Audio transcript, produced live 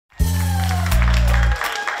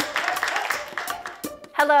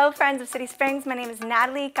Hello, friends of City Springs. My name is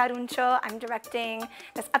Natalie Caruncho. I'm directing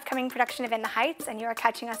this upcoming production of In the Heights, and you are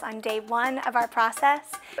catching us on day one of our process.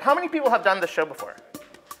 How many people have done this show before?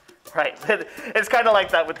 Right, it's kind of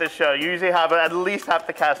like that with this show. You usually have at least half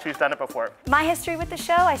the cast who's done it before. My history with the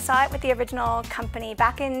show, I saw it with the original company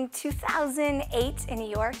back in 2008 in New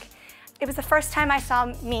York. It was the first time I saw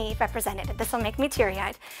me represented. This will make me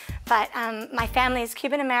teary-eyed. But my family is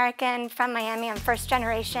Cuban-American from Miami. I'm first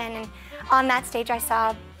generation. And on that stage, I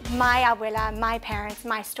saw my abuela, my parents,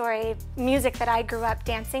 my story, music that I grew up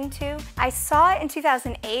dancing to. I saw it in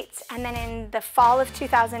 2008, and then in the fall of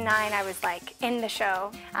 2009, I was like in the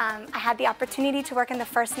show. I had the opportunity to work in the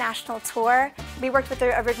first national tour. We worked with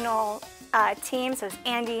the original team, so it was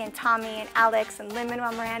Andy and Tommy and Alex and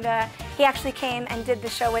Lin-Manuel Miranda. He actually came and did the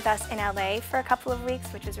show with us in LA for a couple of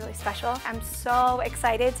weeks, which was really special. I'm so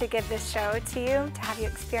excited to give this show to you, to have you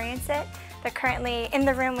experience it. They're currently in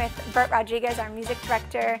the room with Bert Rodriguez, our music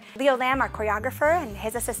director. Leo Lamb, our choreographer, and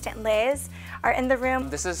his assistant Liz are in the room.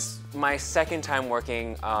 This is my second time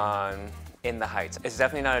working on In the Heights. It's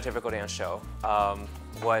definitely not a typical dance show.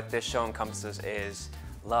 What this show encompasses is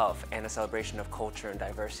love and a celebration of culture and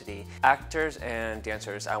diversity. Actors and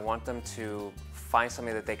dancers, I want them to find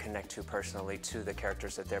something that they connect to personally to the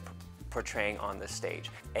characters that they're portraying on the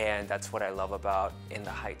stage. And that's what I love about In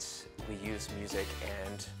the Heights. We use music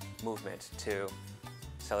and movement to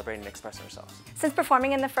celebrate and express ourselves. Since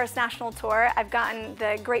performing in the first national tour, I've gotten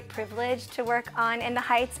the great privilege to work on In the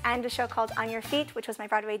Heights and a show called On Your Feet, which was my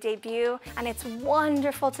Broadway debut. And it's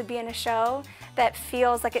wonderful to be in a show that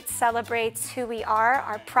feels like it celebrates who we are,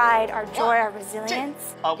 our pride, our joy, our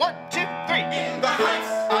resilience. 1, 2, 3. In the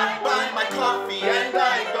Heights, I buy my coffee and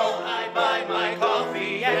I go. I buy my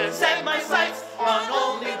coffee and set my sights on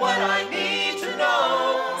only what I need to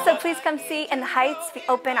know. So please come see In the Heights. We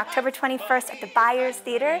open October 21st at the Byers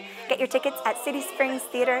Theater. Get your tickets at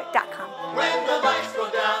cityspringstheater.com. When the lights go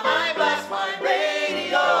down, I blast my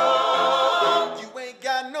radio. You ain't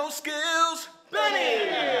got no skills,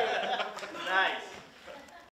 Benny.